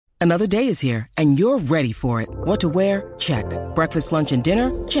Another day is here, and you're ready for it. What to wear? Check. Breakfast, lunch, and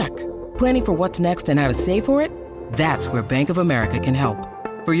dinner? Check. Planning for what's next and how to save for it? That's where Bank of America can help.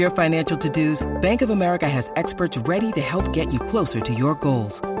 For your financial to-dos, Bank of America has experts ready to help get you closer to your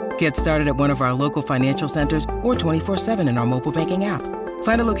goals. Get started at one of our local financial centers or 24/7 in our mobile banking app.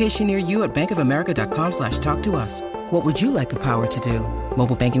 Find a location near you at bankofamerica.com/talktous. What would you like the power to do?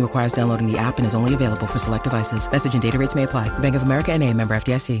 Mobile banking requires downloading the app and is only available for select devices. Message and data rates may apply. Bank of America N.A., member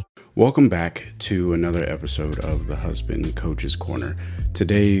FDIC. Welcome back to another episode of the Husband Coach's Corner.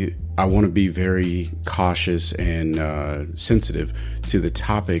 Today, I want to be very cautious and sensitive to the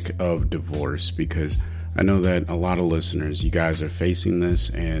topic of divorce, because I know that a lot of listeners, you guys are facing this,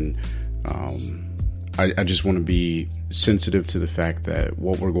 and I just want to be sensitive to the fact that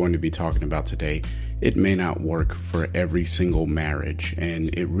what we're going to be talking about today, it may not work for every single marriage,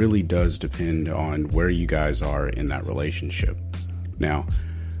 and it really does depend on where you guys are in that relationship. Now,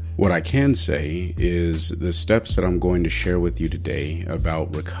 what I can say is the steps that I'm going to share with you today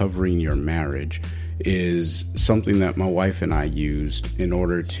about recovering your marriage is something that my wife and I used in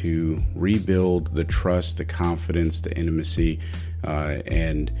order to rebuild the trust, the confidence, the intimacy,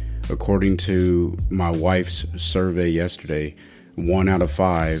 and according to my wife's survey yesterday, 1 out of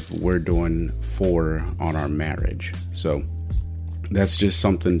 5, we're doing 4 on our marriage. So that's just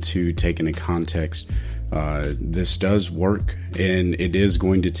something to take into context. This does work, and it is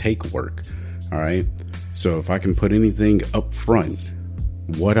going to take work. All right. So if I can put anything up front,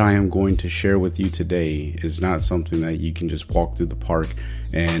 what I am going to share with you today is not something that you can just walk through the park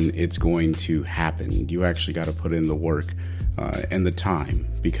and it's going to happen. You actually got to put in the work and the time,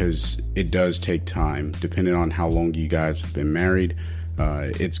 because it does take time. Depending on how long you guys have been married,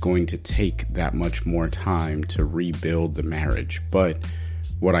 it's going to take that much more time to rebuild the marriage. But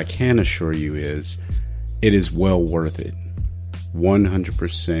what I can assure you is it is well worth it.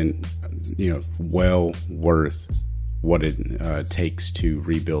 100%, well worth what it takes to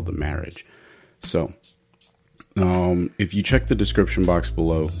rebuild the marriage. So if you check the description box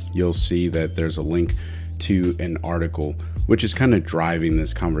below, you'll see that there's a link to an article which is kind of driving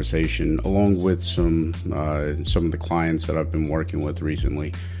this conversation, along with some of the clients that I've been working with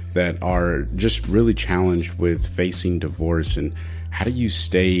recently that are just really challenged with facing divorce, and how do you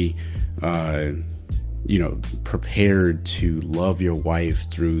stay prepared to love your wife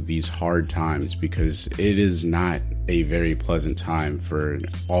through these hard times, because it is not a very pleasant time for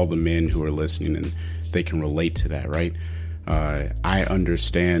all the men who are listening, and they can relate to that, right? I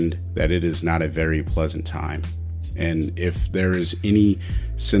understand that it is not a very pleasant time. And if there is any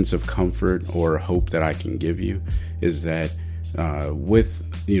sense of comfort or hope that I can give you, is that with,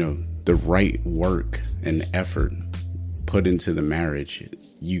 the right work and effort put into the marriage,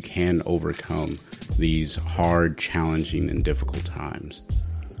 you can overcome these hard, challenging, and difficult times.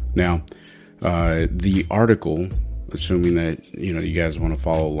 Now, the article, assuming that, you guys want to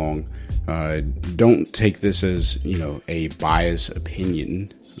follow along, don't take this as, a biased opinion.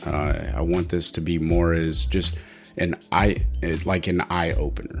 I want this to be more as just an eye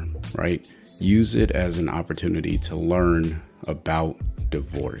opener, right? Use it as an opportunity to learn about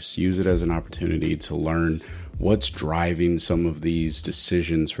divorce. Use it as an opportunity to learn what's driving some of these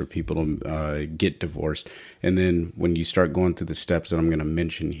decisions for people to get divorced. And then when you start going through the steps that I'm going to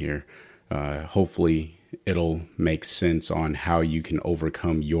mention here, hopefully it'll make sense on how you can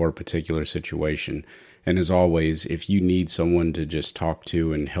overcome your particular situation. And as always, if you need someone to just talk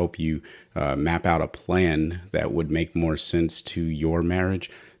to and help you map out a plan that would make more sense to your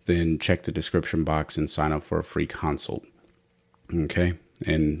marriage, then check the description box and sign up for a free consult. Okay?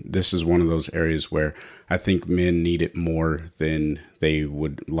 And this is one of those areas where I think men need it more than they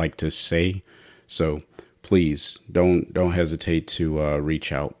would like to say. So please don't hesitate to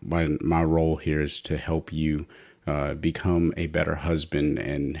reach out. My role here is to help you become a better husband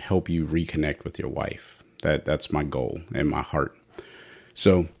and help you reconnect with your wife. That's my goal and my heart.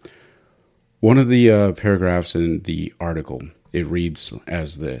 So one of the paragraphs in the article, it reads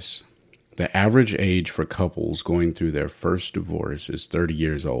as this: the average age for couples going through their first divorce is 30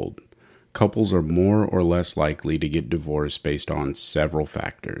 years old. Couples are more or less likely to get divorced based on several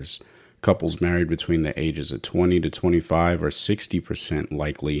factors. Couples married between the ages of 20 to 25 are 60%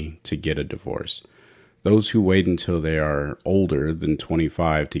 likely to get a divorce. Those who wait until they are older than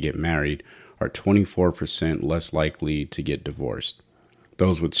 25 to get married are 24% less likely to get divorced.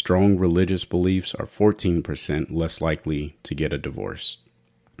 Those with strong religious beliefs are 14% less likely to get a divorce.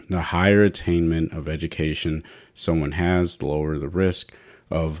 The higher attainment of education someone has, the lower the risk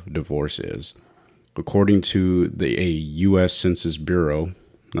of divorce is. According to a U.S. Census Bureau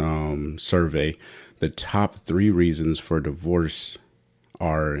survey, the top 3 reasons for divorce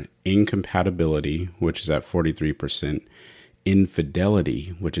are incompatibility, which is at 43%,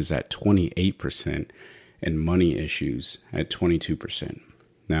 infidelity, which is at 28%, and money issues at 22%.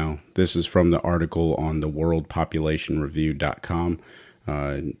 Now, this is from the article on the worldpopulationreview.com.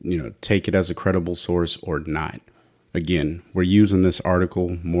 Take it as a credible source or not. Again, we're using this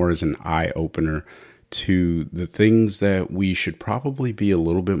article more as an eye-opener to the things that we should probably be a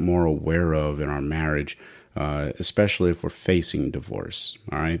little bit more aware of in our marriage, especially if we're facing divorce.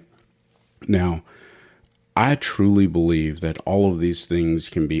 All right. Now, I truly believe that all of these things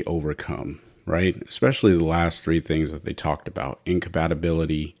can be overcome, right? Especially the last three things that they talked about: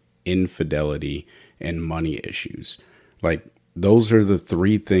 incompatibility, infidelity, and money issues. Like, those are the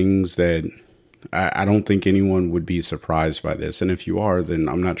three things that I don't think anyone would be surprised by this. And if you are, then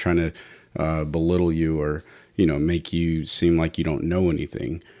I'm not trying to belittle you or, make you seem like you don't know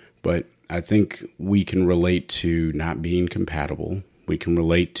anything. But I think we can relate to not being compatible. We can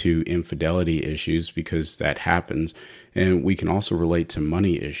relate to infidelity issues because that happens. And we can also relate to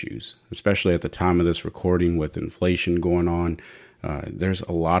money issues, especially at the time of this recording with inflation going on. There's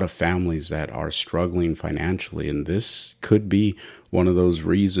a lot of families that are struggling financially, and this could be one of those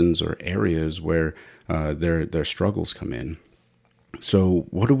reasons or areas where their struggles come in. So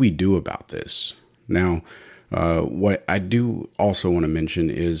what do we do about this? Now, what I do also want to mention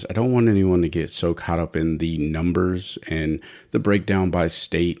is I don't want anyone to get so caught up in the numbers and the breakdown by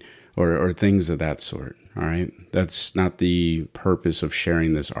state or things of that sort. All right. That's not the purpose of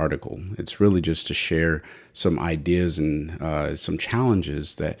sharing this article. It's really just to share some ideas and some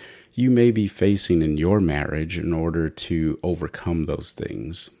challenges that you may be facing in your marriage in order to overcome those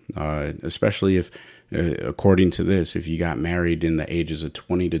things, especially if, according to this, if you got married in the ages of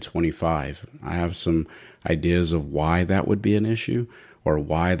 20 to 25. I have some ideas of why that would be an issue or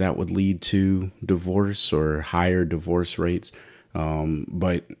why that would lead to divorce or higher divorce rates.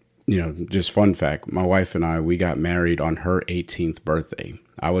 But just fun fact, my wife and I, we got married on her 18th birthday.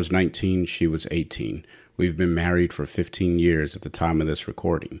 I was 19, she was 18. We've been married for 15 years at the time of this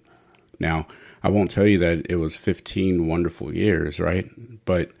recording. Now, I won't tell you that it was 15 wonderful years, right?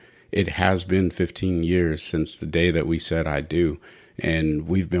 But it has been 15 years since the day that we said I do. And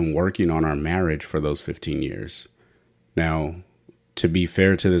we've been working on our marriage for those 15 years. Now, to be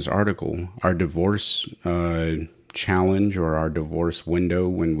fair to this article, our divorce challenge or our divorce window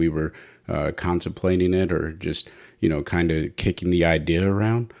when we were contemplating it or just, kind of kicking the idea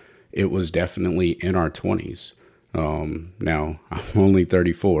around, it was definitely in our 20s. Now, I'm only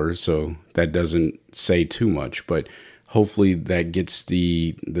 34, so that doesn't say too much, but hopefully that gets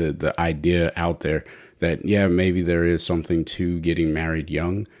the idea out there that, yeah, maybe there is something to getting married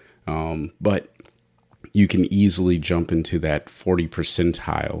young, but you can easily jump into that 40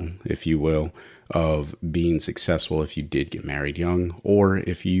 percentile, if you will, of being successful if you did get married young, or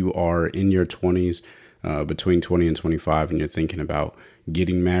if you are in your 20s, between 20 and 25, and you're thinking about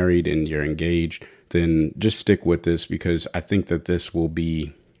getting married and you're engaged, then just stick with this because I think that this will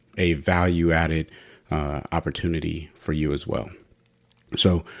be a value-added opportunity for you as well.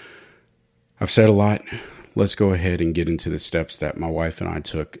 So I've said a lot. Let's go ahead and get into the steps that my wife and I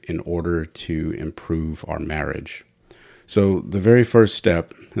took in order to improve our marriage. So the very first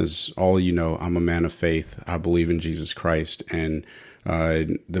step, as all you know, I'm a man of faith. I believe in Jesus Christ. And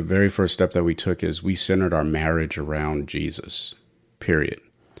the very first step that we took is we centered our marriage around Jesus, period.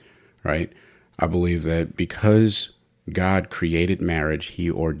 Right? I believe that because God created marriage,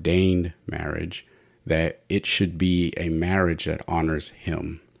 he ordained marriage, that it should be a marriage that honors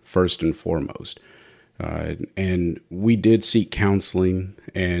him first and foremost. And we did seek counseling,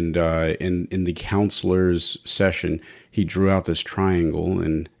 and in the counselor's session, he drew out this triangle,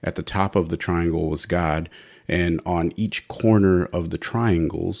 and at the top of the triangle was God, and on each corner of the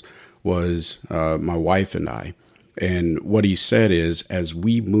triangles was my wife and I. And what he said is, as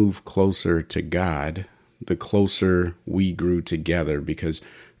we move closer to God, the closer we grew together, because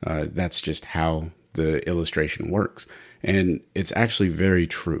that's just how the illustration works. And it's actually very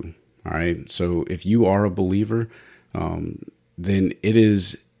true. All right. So if you are a believer, then it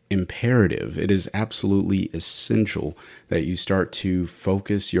is imperative. It is absolutely essential that you start to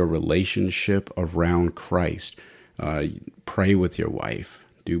focus your relationship around Christ. Pray with your wife.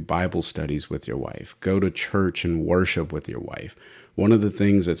 Do Bible studies with your wife. Go to church and worship with your wife. One of the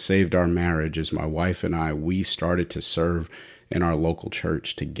things that saved our marriage is my wife and I, we started to serve in our local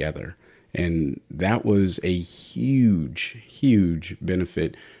church together. And that was a huge, huge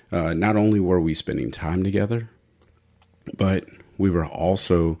benefit. Not only were we spending time together, but we were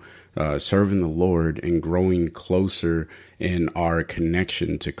also serving the Lord and growing closer in our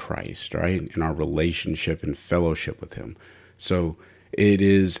connection to Christ, right? In our relationship and fellowship with him. So it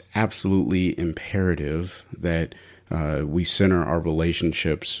is absolutely imperative that we center our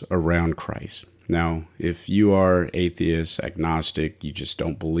relationships around Christ. Now, if you are atheist, agnostic, you just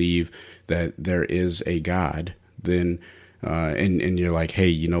don't believe that there is a God, then and you're like, hey,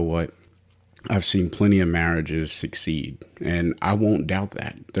 you know what? I've seen plenty of marriages succeed, and I won't doubt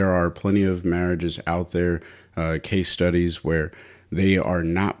that. There are plenty of marriages out there, case studies where they are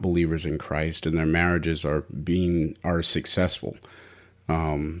not believers in Christ and their marriages are successful.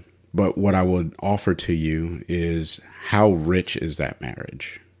 But what I would offer to you is, how rich is that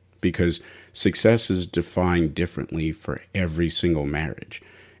marriage? Because success is defined differently for every single marriage.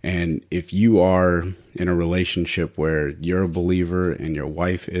 And if you are in a relationship where you're a believer and your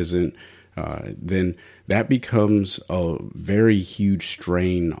wife isn't, then that becomes a very huge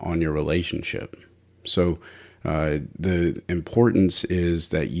strain on your relationship. So the importance is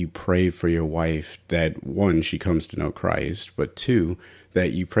that you pray for your wife that, one, she comes to know Christ, but two,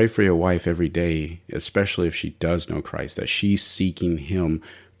 that you pray for your wife every day, especially if she does know Christ, that she's seeking him,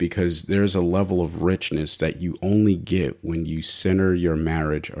 because there's a level of richness that you only get when you center your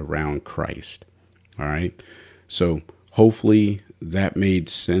marriage around Christ. All right. So hopefully that made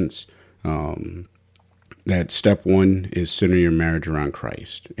sense. That step one is center your marriage around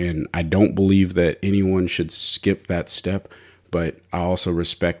Christ. And I don't believe that anyone should skip that step, but I also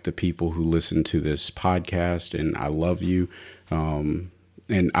respect the people who listen to this podcast, and I love you.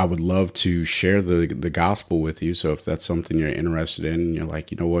 And I would love to share the gospel with you. So if that's something you're interested in and you're like,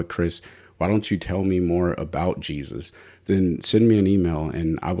 you know what, Chris, why don't you tell me more about Jesus? Then send me an email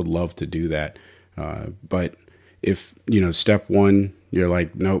and I would love to do that. But if, step one, you're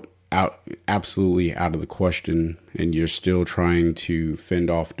like, nope, absolutely out of the question, and you're still trying to fend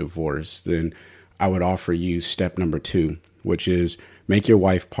off divorce, then I would offer you step number 2, which is make your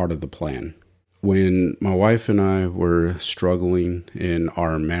wife part of the plan. When my wife and I were struggling in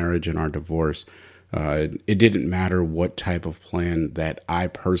our marriage and our divorce, it didn't matter what type of plan that I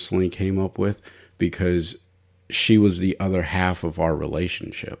personally came up with, because she was the other half of our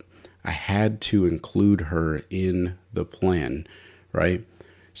relationship. I had to include her in the plan, right?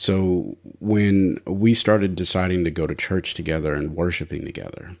 So when we started deciding to go to church together and worshiping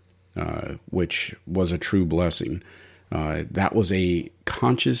together, which was a true blessing, that was a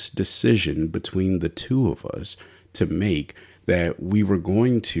conscious decision between the two of us to make, that we were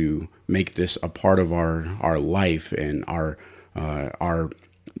going to make this a part of our life and our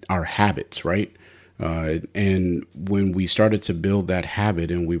habits, right? And when we started to build that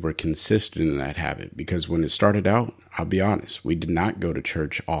habit, and we were consistent in that habit, because when it started out, I'll be honest, we did not go to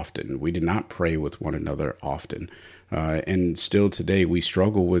church often. We did not pray with one another often. And still today, we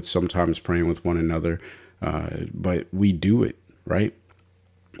struggle with sometimes praying with one another, but we do it, right?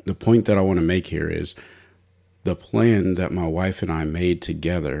 The point that I want to make here is the plan that my wife and I made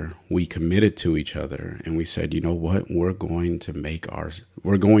together. We committed to each other, and we said, you know what, we're going to make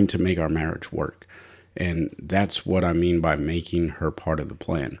our marriage work. And that's what I mean by making her part of the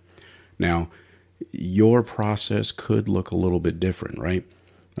plan. Now, your process could look a little bit different, right?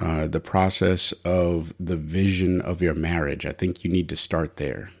 The process of the vision of your marriage, I think you need to start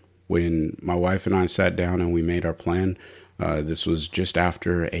there. When my wife and I sat down and we made our plan, this was just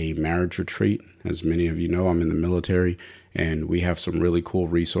after a marriage retreat. As many of you know, I'm in the military, and we have some really cool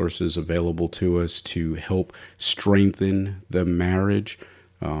resources available to us to help strengthen the marriage.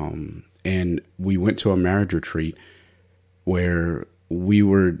 And we went to a marriage retreat where we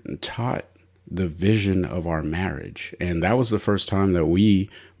were taught the vision of our marriage. And that was the first time that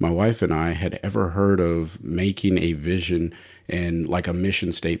my wife and I, had ever heard of making a vision and like a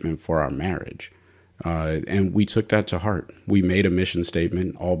mission statement for our marriage. And we took that to heart. We made a mission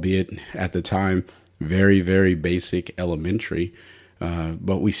statement, albeit at the time, very, very basic, elementary,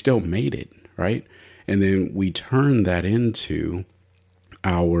 but we still made it, right? And then we turned that into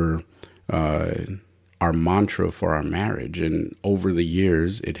our mantra for our marriage. And over the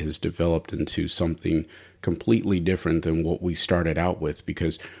years, it has developed into something completely different than what we started out with,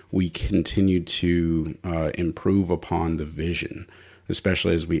 because we continued to improve upon the vision,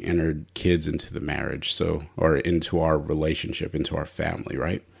 especially as we entered kids into the marriage, or into our relationship, into our family,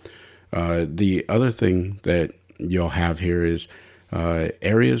 right? The other thing that you'll have here is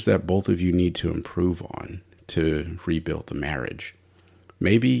areas that both of you need to improve on to rebuild the marriage.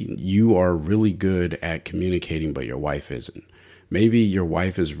 Maybe you are really good at communicating, but your wife isn't. Maybe your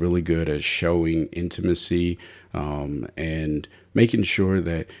wife is really good at showing intimacy and making sure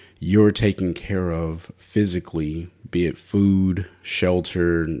that you're taken care of physically, be it food,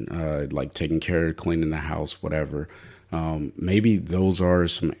 shelter, like taking care of cleaning the house, whatever. Maybe those are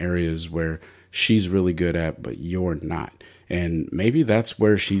some areas where she's really good at, but you're not. And maybe that's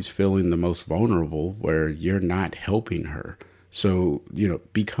where she's feeling the most vulnerable, where you're not helping her. So,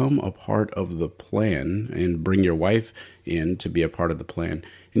 become a part of the plan and bring your wife in to be a part of the plan.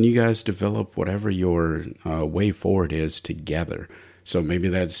 And you guys develop whatever your way forward is together. So maybe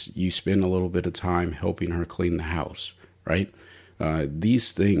that's you spend a little bit of time helping her clean the house, right?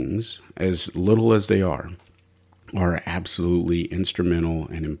 These things, as little as they are absolutely instrumental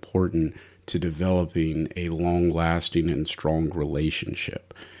and important to developing a long-lasting and strong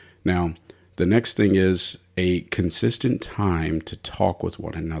relationship. Now, the next thing is a consistent time to talk with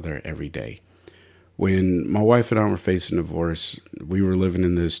one another every day. When my wife and I were facing divorce, we were living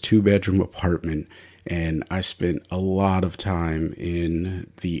in this 2-bedroom apartment, and I spent a lot of time in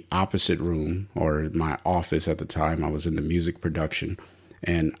the opposite room, or my office at the time. I was in the music production,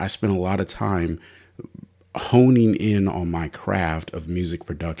 and I spent a lot of time honing in on my craft of music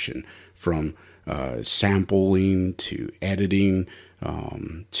production, from sampling to editing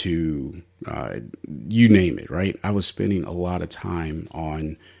to you name it, right? I was spending a lot of time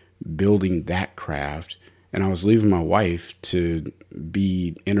on building that craft, and I was leaving my wife to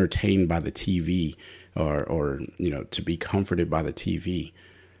be entertained by the TV or to be comforted by the TV.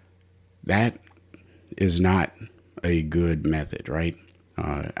 That is not a good method, right?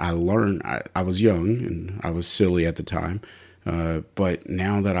 I learned, I was young and I was silly at the time, but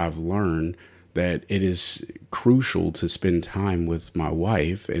now that I've learned that it is crucial to spend time with my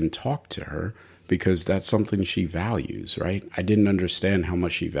wife and talk to her, because that's something she values, right? I didn't understand how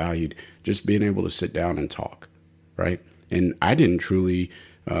much she valued just being able to sit down and talk, right? And I didn't truly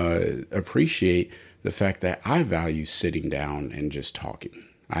appreciate the fact that I value sitting down and just talking.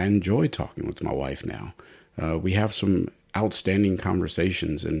 I enjoy talking with my wife now. We have some outstanding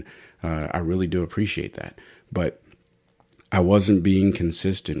conversations, and I really do appreciate that. But I wasn't being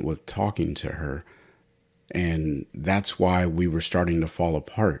consistent with talking to her, and that's why we were starting to fall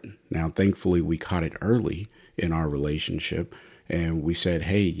apart. Now, thankfully, we caught it early in our relationship, and we said,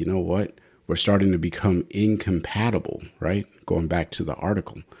 hey, you know what? We're starting to become incompatible, right? Going back to the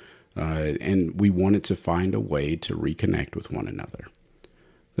article. And we wanted to find a way to reconnect with one another.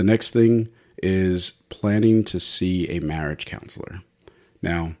 The next thing is planning to see a marriage counselor.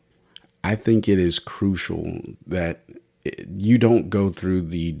 Now, I think it is crucial that you don't go through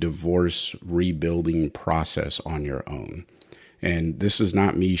the divorce rebuilding process on your own. And this is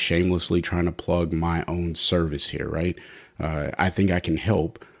not me shamelessly trying to plug my own service here, right? I think I can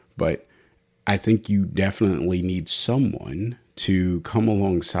help, but I think you definitely need someone to come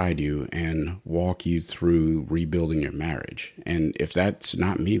alongside you and walk you through rebuilding your marriage. And if that's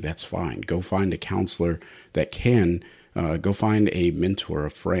not me, that's fine. Go find a counselor that can. Go find a mentor, a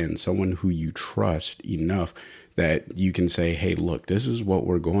friend, someone who you trust enough that you can say, hey, look, this is what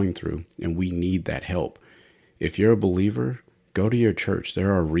we're going through, and we need that help. If you're a believer, go to your church.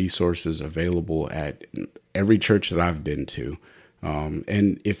 There are resources available at every church that I've been to.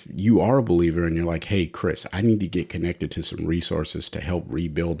 And if you are a believer and you're like, hey, Chris, I need to get connected to some resources to help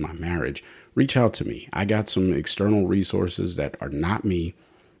rebuild my marriage, reach out to me. I got some external resources that are not me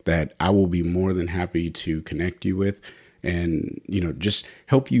that I will be more than happy to connect you with and, just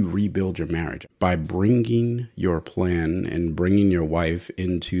help you rebuild your marriage by bringing your plan and bringing your wife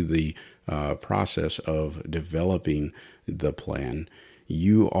into the process of developing the plan.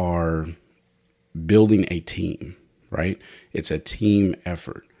 You are building a team. Right? It's a team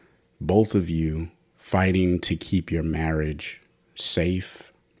effort. Both of you fighting to keep your marriage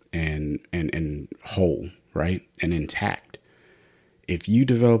safe and whole, right? And intact. If you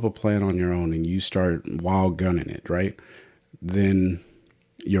develop a plan on your own and you start wild gunning it, right? Then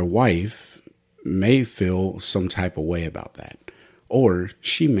your wife may feel some type of way about that. Or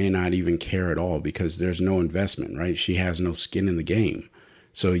she may not even care at all because there's no investment, right? She has no skin in the game.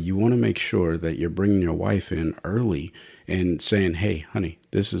 So you want to make sure that you're bringing your wife in early and saying, hey, honey,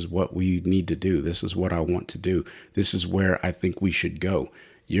 this is what we need to do. This is what I want to do. This is where I think we should go.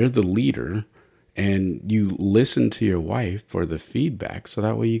 You're the leader, and you listen to your wife for the feedback. So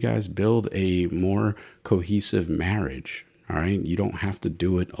that way you guys build a more cohesive marriage. All right. You don't have to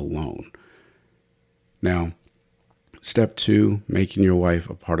do it alone. Now, step 2, making your wife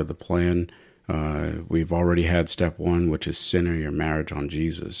a part of the plan. We've already had step 1, which is center your marriage on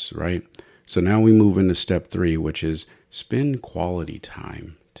Jesus, right? So now we move into step 3, which is spend quality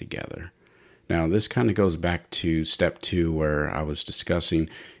time together. Now, this kind of goes back to step 2, where I was discussing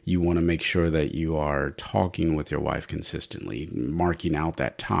you want to make sure that you are talking with your wife consistently, marking out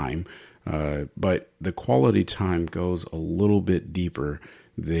that time. But the quality time goes a little bit deeper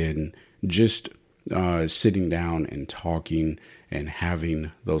than just sitting down and talking and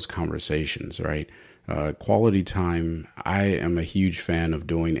having those conversations, right? Quality time, I am a huge fan of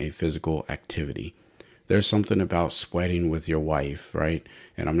doing a physical activity. There's something about sweating with your wife, right?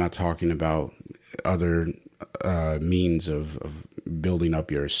 And I'm not talking about other means of building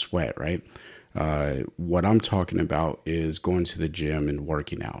up your sweat, right? What I'm talking about is going to the gym and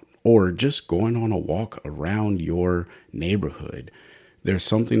working out, or just going on a walk around your neighborhood. There's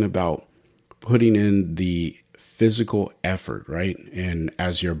something about putting in the physical effort, right? And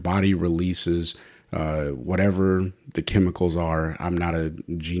as your body releases whatever the chemicals are, I'm not a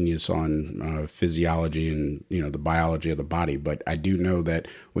genius on physiology and the biology of the body, but I do know that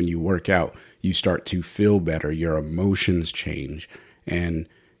when you work out, you start to feel better, your emotions change, and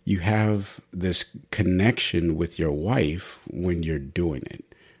you have this connection with your wife when you're doing it.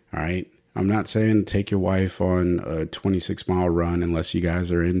 All right. I'm not saying take your wife on a 26-mile run unless you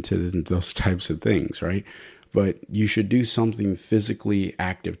guys are into those types of things, right? But you should do something physically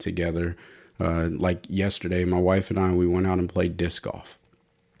active together. Like yesterday, my wife and I, we went out and played disc golf.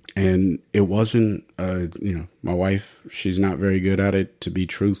 And it wasn't, my wife, she's not very good at it. To be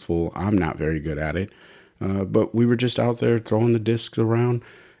truthful, I'm not very good at it. But we were just out there throwing the discs around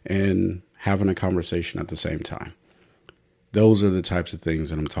and having a conversation at the same time. Those are the types of things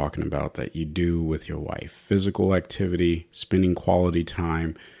that I'm talking about that you do with your wife. Physical activity, spending quality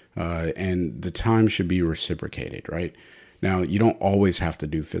time, and the time should be reciprocated, right? Now, you don't always have to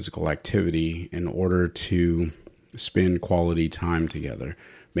do physical activity in order to spend quality time together.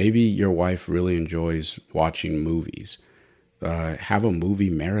 Maybe your wife really enjoys watching movies. Have a movie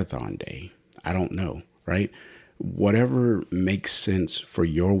marathon day. I don't know, right? Whatever makes sense for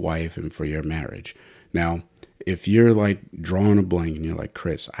your wife and for your marriage. Now, if you're like drawing a blank and you're like,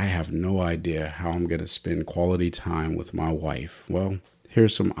 Chris, I have no idea how I'm going to spend quality time with my wife. Well,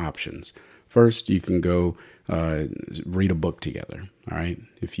 here's some options. First, you can go read a book together. All right.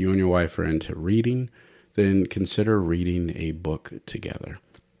 If you and your wife are into reading, then consider reading a book together.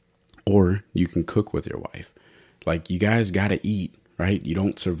 Or you can cook with your wife. Like, you guys got to eat, right? You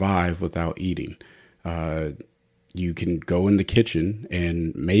don't survive without eating. You can go in the kitchen,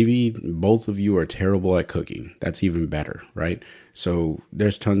 and maybe both of you are terrible at cooking. That's even better, right? So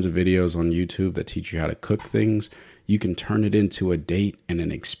there's tons of videos on YouTube that teach you how to cook things. You can turn it into a date and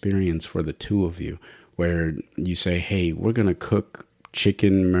an experience for the two of you, where you say, hey, we're going to cook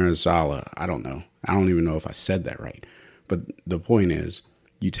chicken marsala. I don't know. I don't even know if I said that right. But the point is,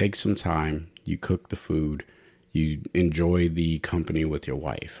 you take some time, you cook the food, you enjoy the company with your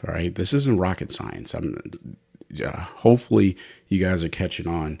wife. All right. This isn't rocket science. Hopefully you guys are catching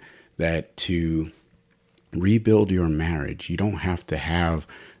on that to rebuild your marriage, you don't have to have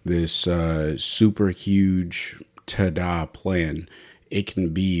this super huge ta-da plan. It can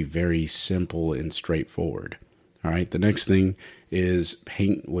be very simple and straightforward. All right. The next thing is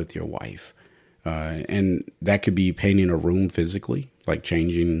paint with your wife. And that could be painting a room physically, like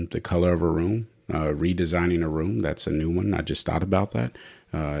changing the color of a room, redesigning a room. That's a new one. I just thought about that.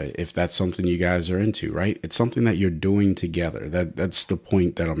 If that's something you guys are into, right? It's something that you're doing together. That's the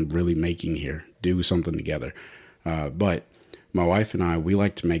point that I'm really making here. Do something together. But my wife and I, we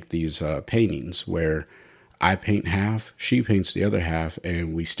like to make these paintings where I paint half, she paints the other half,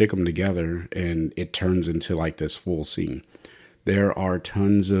 and we stick them together, and it turns into like this full scene. There are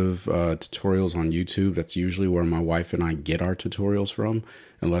tons of tutorials on YouTube. That's usually where my wife and I get our tutorials from,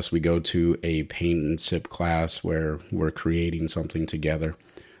 unless we go to a paint and sip class where we're creating something together.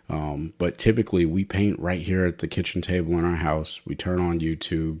 But typically we paint right here at the kitchen table in our house. We turn on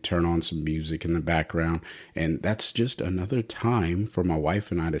YouTube, turn on some music in the background, and that's just another time for my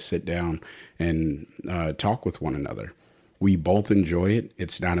wife and I to sit down and talk with one another. We both enjoy it.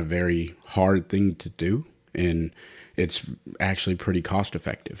 It's not a very hard thing to do, and it's actually pretty cost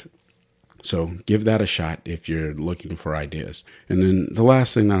effective. So give that a shot if you're looking for ideas. And then the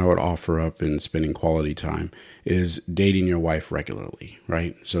last thing that I would offer up in spending quality time is dating your wife regularly,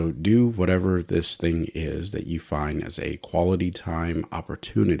 right? So do whatever this thing is that you find as a quality time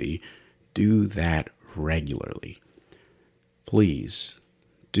opportunity. Do that regularly. Please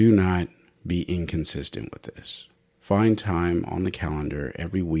do not be inconsistent with this. Find time on the calendar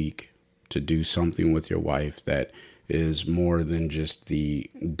every week to do something with your wife that is more than just the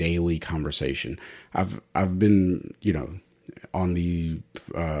daily conversation. I've been, on the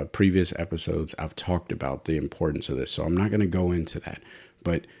previous episodes, I've talked about the importance of this, so I'm not going to go into that.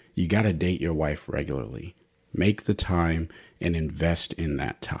 But you got to date your wife regularly. Make the time and invest in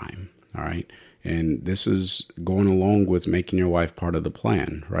that time. All right. And this is going along with making your wife part of the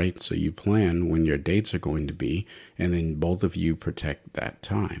plan, right? So you plan when your dates are going to be, and then both of you protect that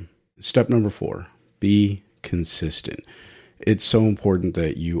time. Step number 4, be consistent. It's so important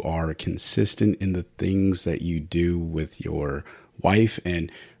that you are consistent in the things that you do with your wife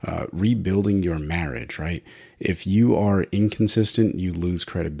and rebuilding your marriage, right? If you are inconsistent, you lose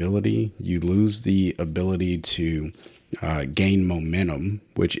credibility, you lose the ability to gain momentum,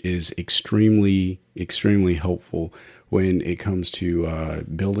 which is extremely, extremely helpful when it comes to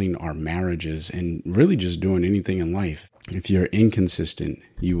building our marriages and really just doing anything in life. If you're inconsistent,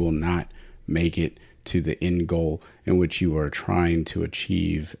 you will not make it to the end goal in which you are trying to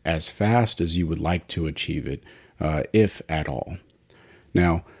achieve as fast as you would like to achieve it, if at all.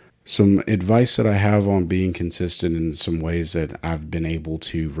 Now, some advice that I have on being consistent in some ways that I've been able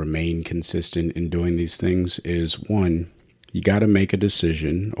to remain consistent in doing these things is, one, you got to make a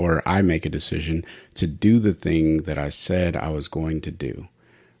decision, or I make a decision to do the thing that I said I was going to do,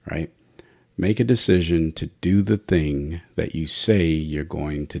 right? Make a decision to do the thing that you say you're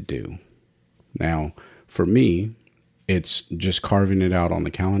going to do. Now, for me, it's just carving it out on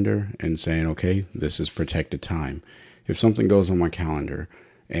the calendar and saying, okay, this is protected time. If something goes on my calendar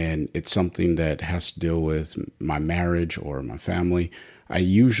and it's something that has to deal with my marriage or my family, I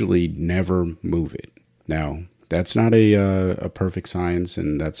usually never move it. Now, that's not a perfect science,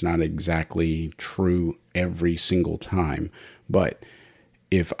 and that's not exactly true every single time. But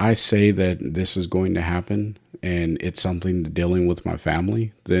if I say that this is going to happen and it's something dealing with my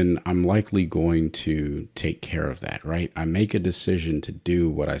family, then I'm likely going to take care of that, right? I make a decision to do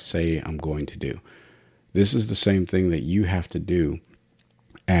what I say I'm going to do. This is the same thing that you have to do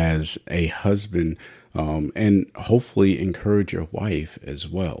as a husband, and hopefully encourage your wife as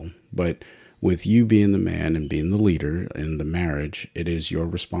well. But with you being the man and being the leader in the marriage, it is your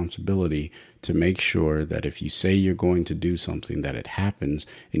responsibility to make sure that if you say you're going to do something, that it happens,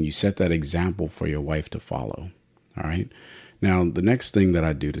 and you set that example for your wife to follow. All right. Now, the next thing that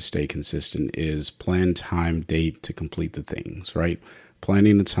I do to stay consistent is plan time, date to complete the things, right?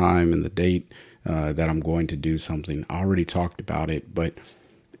 Planning the time and the date that I'm going to do something. I already talked about it, but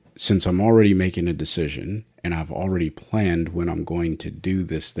since I'm already making a decision and I've already planned when I'm going to do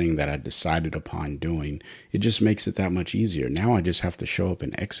this thing that I decided upon doing, it just makes it that much easier. Now I just have to show up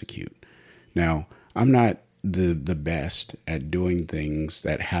and execute. Now, I'm not the best at doing things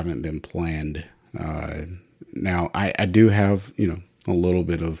that haven't been planned. Now, I do have, a little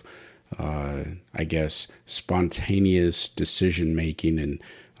bit of, I guess, spontaneous decision making, and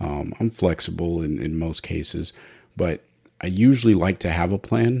I'm flexible in most cases, but I usually like to have a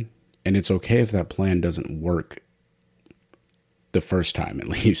plan, and it's okay if that plan doesn't work the first time, at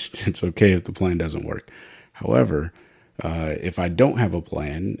least. It's okay if the plan doesn't work. However, if I don't have a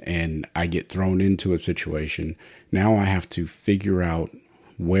plan and I get thrown into a situation, now I have to figure out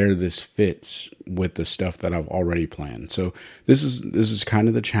where this fits with the stuff that I've already planned. So this is kind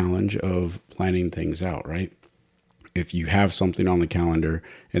of the challenge of planning things out, right? If you have something on the calendar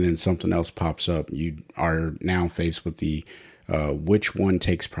and then something else pops up, you are now faced with the which one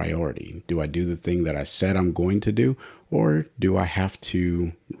takes priority. Do I do the thing that I said I'm going to do, or do I have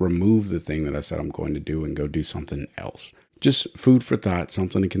to remove the thing that I said I'm going to do and go do something else? Just food for thought,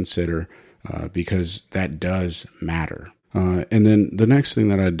 something to consider, because that does matter. And then the next thing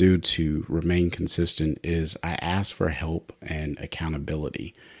that I do to remain consistent is I ask for help and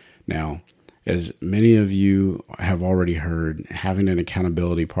accountability. Now, as many of you have already heard, having an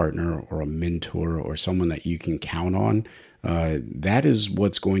accountability partner or a mentor or someone that you can count on, that is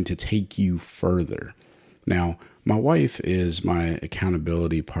what's going to take you further. Now, my wife is my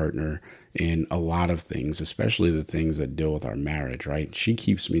accountability partner in a lot of things, especially the things that deal with our marriage, right? She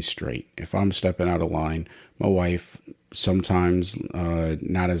keeps me straight. If I'm stepping out of line, my wife, sometimes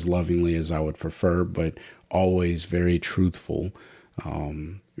not as lovingly as I would prefer, but always very truthful,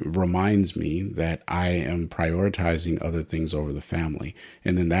 reminds me that I am prioritizing other things over the family.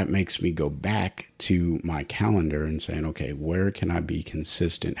 And then that makes me go back to my calendar and saying, okay, where can I be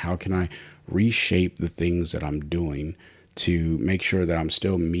consistent? How can I reshape the things that I'm doing to make sure that I'm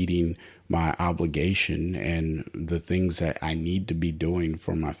still meeting my obligation and the things that I need to be doing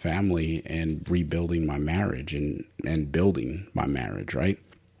for my family and rebuilding my marriage and building my marriage, right?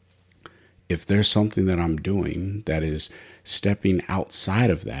 If there's something that I'm doing that is stepping outside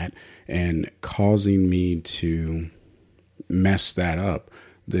of that and causing me to mess that up,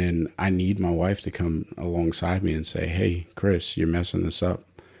 then I need my wife to come alongside me and say, hey, Chris, you're messing this up.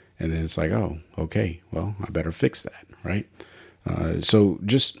 And then it's like, oh, okay, well, I better fix that, right? So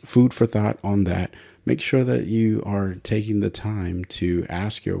just food for thought on that. Make sure that you are taking the time to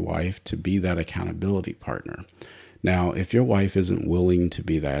ask your wife to be that accountability partner. Now, if your wife isn't willing to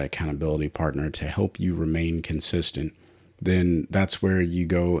be that accountability partner to help you remain consistent, then that's where you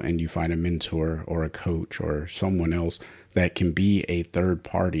go and you find a mentor or a coach or someone else that can be a third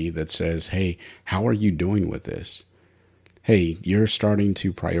party that says, hey, how are you doing with this? Hey, you're starting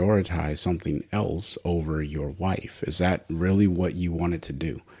to prioritize something else over your wife. Is that really what you wanted to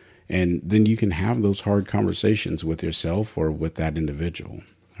do? And then you can have those hard conversations with yourself or with that individual.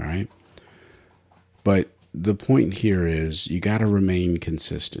 All right. But the point here is you got to remain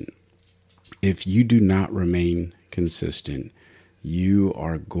consistent. If you do not remain consistent, you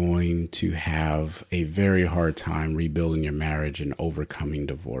are going to have a very hard time rebuilding your marriage and overcoming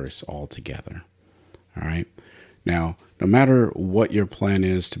divorce altogether. All right. Now, no matter what your plan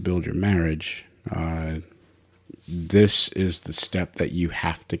is to build your marriage, this is the step that you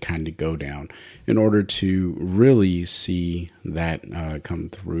have to kind of go down in order to really see that come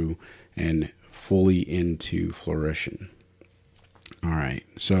through and fully into fruition. All right.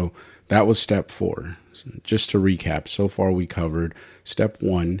 So that was step 4. Just to recap, so far we covered step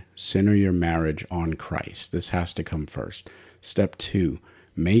 1, center your marriage on Christ. This has to come first. Step 2,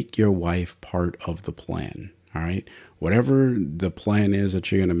 make your wife part of the plan. All right. Whatever the plan is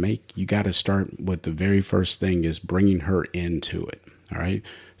that you're going to make, you got to start with the very first thing is bringing her into it. All right.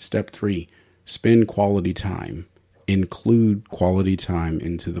 Step 3, spend quality time. Include quality time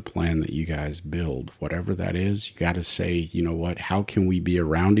into the plan that you guys build. Whatever that is, you got to say, you know what, how can we be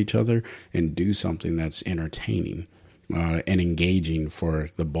around each other and do something that's entertaining and engaging for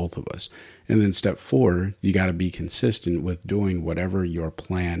the both of us. And then step 4, you got to be consistent with doing whatever your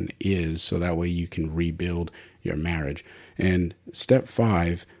plan is so that way you can rebuild your marriage. And step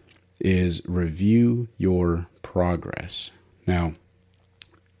 5 is review your progress. Now,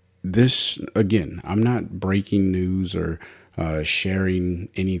 this, again, I'm not breaking news or sharing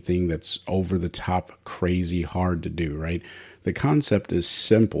anything that's over the top, crazy hard to do, right? The concept is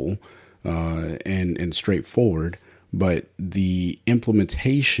simple and straightforward, but the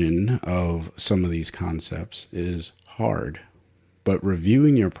implementation of some of these concepts is hard. But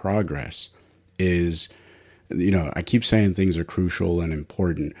reviewing your progress is, I keep saying things are crucial and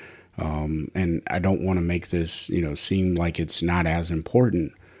important. And I don't want to make this, seem like it's not as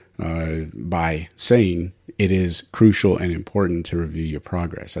important by saying it is crucial and important to review your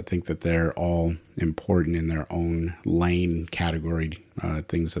progress. I think that they're all important in their own lane, category,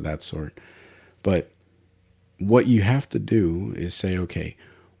 things of that sort. But what you have to do is say, okay,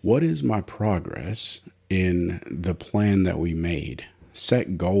 what is my progress in the plan that we made?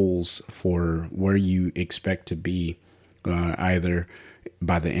 Set goals for where you expect to be, either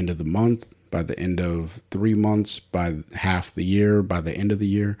by the end of the month, by the end of 3 months, by half the year, by the end of the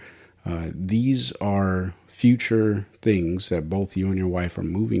year. These are future things that both you and your wife are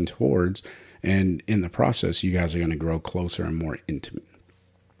moving towards. And in the process, you guys are going to grow closer and more intimate.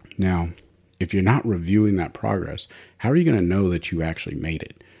 Now, if you're not reviewing that progress, how are you going to know that you actually made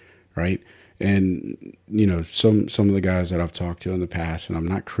it? Right. And, some of the guys that I've talked to in the past, and I'm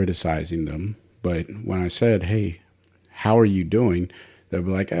not criticizing them, but when I said, hey, how are you doing? They'll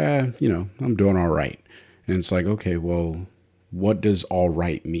be like, I'm doing all right. And it's like, okay, well, what does all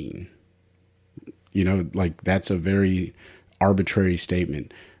right mean? That's a very arbitrary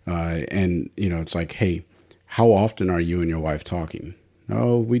statement. And it's like, hey, how often are you and your wife talking?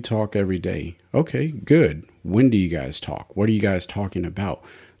 Oh, we talk every day. Okay, good. When do you guys talk? What are you guys talking about?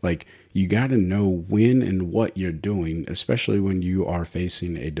 Like, you got to know when and what you're doing, especially when you are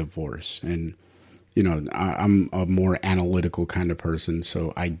facing a divorce. And, I'm a more analytical kind of person,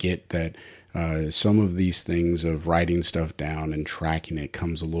 so I get that some of these things of writing stuff down and tracking it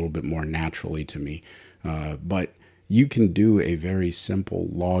comes a little bit more naturally to me. But you can do a very simple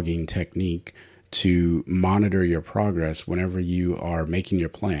logging technique to monitor your progress whenever you are making your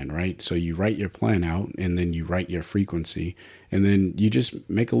plan, right? So you write your plan out and then you write your frequency and then you just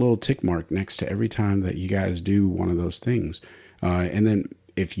make a little tick mark next to every time that you guys do one of those things. And then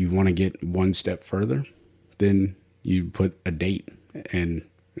if you want to get one step further, then you put a date, and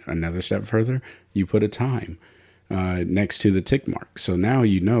another step further, you put a time next to the tick mark. So now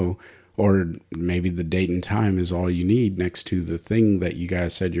or maybe the date and time is all you need next to the thing that you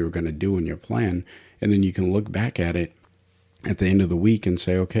guys said you were going to do in your plan. And then you can look back at it at the end of the week and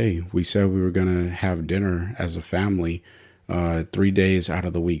say, okay, we said we were going to have dinner as a family 3 days out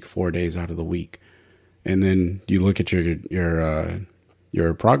of the week, 4 days out of the week. And then you look at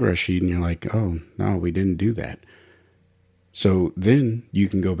your progress sheet and you're like, oh, no, we didn't do that. So then you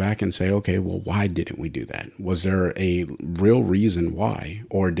can go back and say, okay, well, why didn't we do that? Was there a real reason why?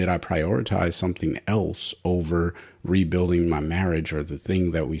 Or did I prioritize something else over rebuilding my marriage or the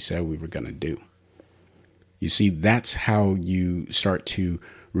thing that we said we were going to do? You see, that's how you start to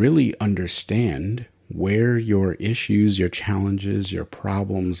really understand where your issues, your challenges, your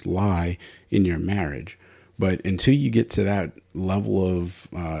problems lie in your marriage. But until you get to that level of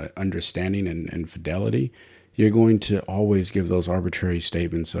understanding and fidelity, you're going to always give those arbitrary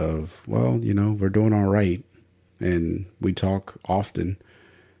statements of, well, we're doing all right. And we talk often.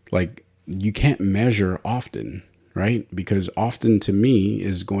 Like, you can't measure often, right? Because often to me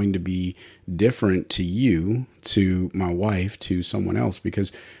is going to be different to you, to my wife, to someone else,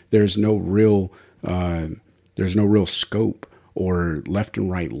 because there's no real scope or left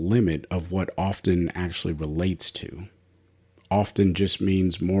and right limit of what often actually relates to. Often just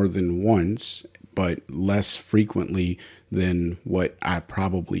means more than once, but less frequently than what I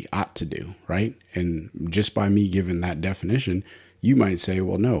probably ought to do, right? And just by me giving that definition, you might say,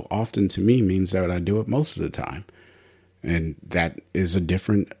 well, no, often to me means that I do it most of the time. And that is a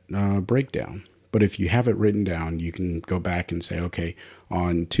different breakdown. But if you have it written down, you can go back and say, okay,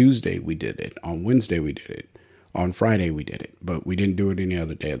 on Tuesday we did it. On Wednesday we did it. On Friday we did it. But we didn't do it any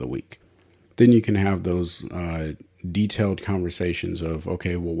other day of the week. Then you can have those detailed conversations of,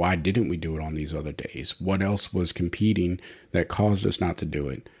 okay, well, why didn't we do it on these other days? What else was competing that caused us not to do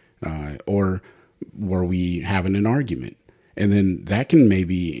it? Or were we having an argument? And then that can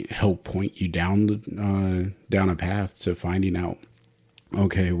maybe help point you down a path to finding out,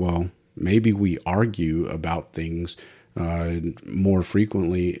 okay, well, maybe we argue about things more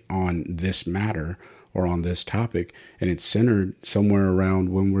frequently on this matter or on this topic, and it's centered somewhere around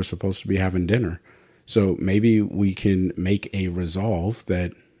when we're supposed to be having dinner. So maybe we can make a resolve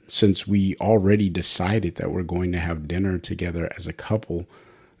that since we already decided that we're going to have dinner together as a couple,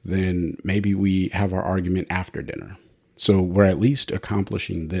 then maybe we have our argument after dinner. So we're at least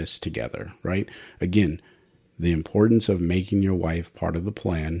accomplishing this together, right? Again, the importance of making your wife part of the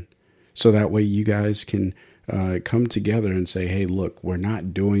plan, so that way you guys can come together and say, hey, look, we're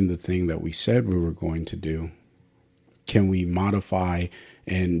not doing the thing that we said we were going to do. Can we modify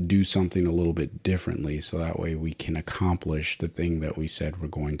and do something a little bit differently so that way we can accomplish the thing that we said we're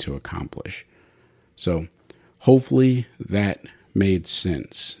going to accomplish? So hopefully that made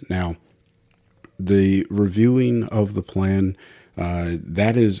sense. Now, the reviewing of the plan,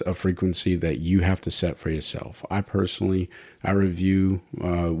 that is a frequency that you have to set for yourself. I review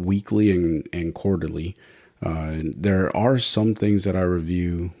weekly and quarterly. There are some things that I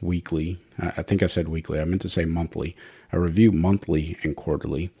review weekly. I think I said weekly. I meant to say monthly. I review monthly and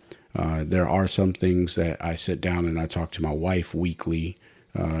quarterly. There are some things that I sit down and I talk to my wife weekly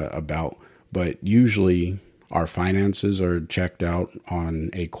about, but usually our finances are checked out on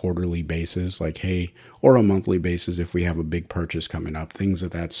a quarterly basis, like, hey, or a monthly basis if we have a big purchase coming up, things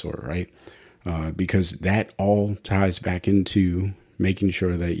of that sort, right? Because that all ties back into making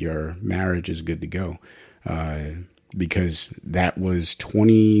sure that your marriage is good to go. Because that was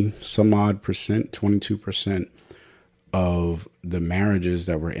 22% of the marriages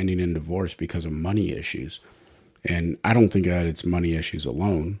that were ending in divorce because of money issues. And I don't think that it's money issues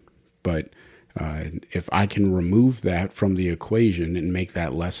alone, but if I can remove that from the equation and make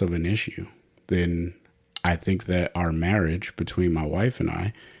that less of an issue, then I think that our marriage between my wife and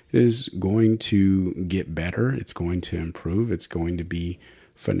I is going to get better. It's going to improve. It's going to be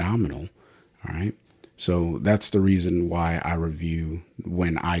phenomenal. All right. So that's the reason why I review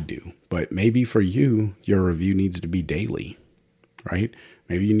when I do. But maybe for you, your review needs to be daily, right?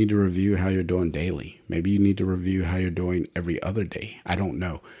 Maybe you need to review how you're doing daily. Maybe you need to review how you're doing every other day. I don't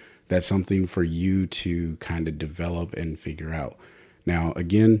know. That's something for you to kind of develop and figure out. Now,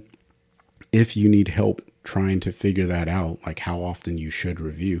 again, if you need help trying to figure that out, like how often you should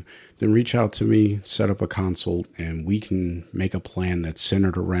review, then reach out to me, set up a consult, and we can make a plan that's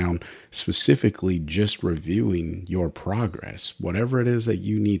centered around specifically just reviewing your progress. Whatever it is that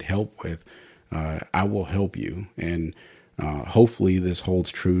you need help with, I will help you. And hopefully this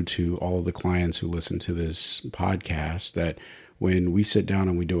holds true to all of the clients who listen to this podcast, that when we sit down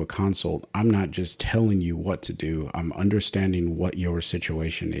and we do a consult, I'm not just telling you what to do. I'm understanding what your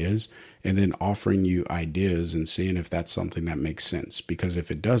situation is and then offering you ideas and seeing if that's something that makes sense. Because if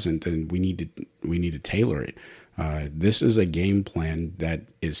it doesn't, then we need to tailor it. This is a game plan that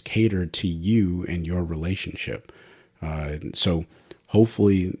is catered to you and your relationship. So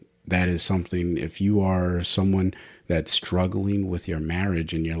hopefully that is something, if you are someone that's struggling with your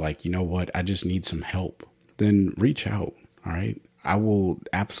marriage and you're like, you know what, I just need some help, then reach out. All right. I will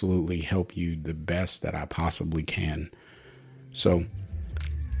absolutely help you the best that I possibly can. So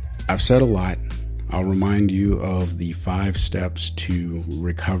I've said a lot. I'll remind you of the 5 steps to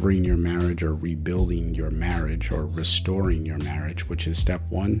recovering your marriage or rebuilding your marriage or restoring your marriage, which is step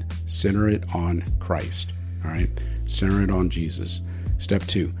 1, center it on Christ. All right. Center it on Jesus. Step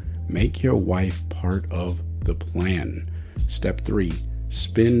 2, Make your wife part of the plan. Step 3,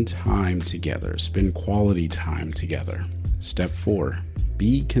 spend time together. Spend quality time together. Step 4,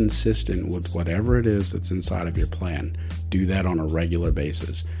 be consistent with whatever it is that's inside of your plan. Do that on a regular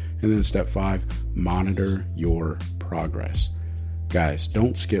basis. And then step 5, monitor your progress. Guys,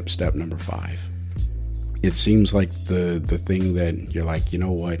 don't skip step number 5. It seems like the thing that you're like, you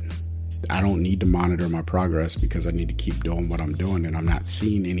know what? I don't need to monitor my progress because I need to keep doing what I'm doing and I'm not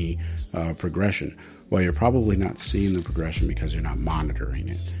seeing any progression. Well, you're probably not seeing the progression because you're not monitoring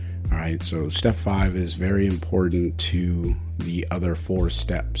it. All right. So step 5 is very important to the other 4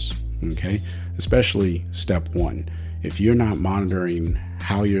 steps. Okay. Especially step 1. If you're not monitoring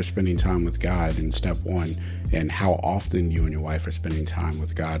how you're spending time with God in step 1 and how often you and your wife are spending time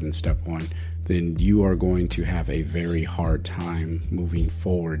with God in step 1, then you are going to have a very hard time moving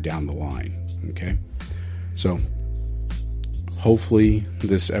forward down the line. Okay. So hopefully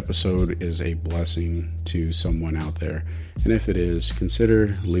this episode is a blessing to someone out there. And if it is,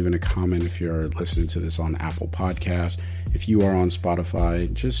 consider leaving a comment if you're listening to this on Apple Podcasts. If you are on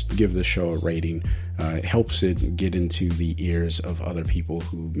Spotify, just give the show a rating. It helps it get into the ears of other people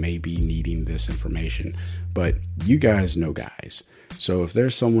who may be needing this information. But you guys know guys. So if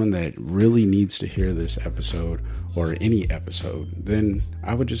there's someone that really needs to hear this episode or any episode, then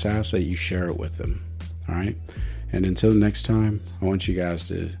I would just ask that you share it with them. All right. And until next time, I want you guys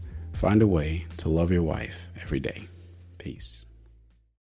to find a way to love your wife every day. Peace.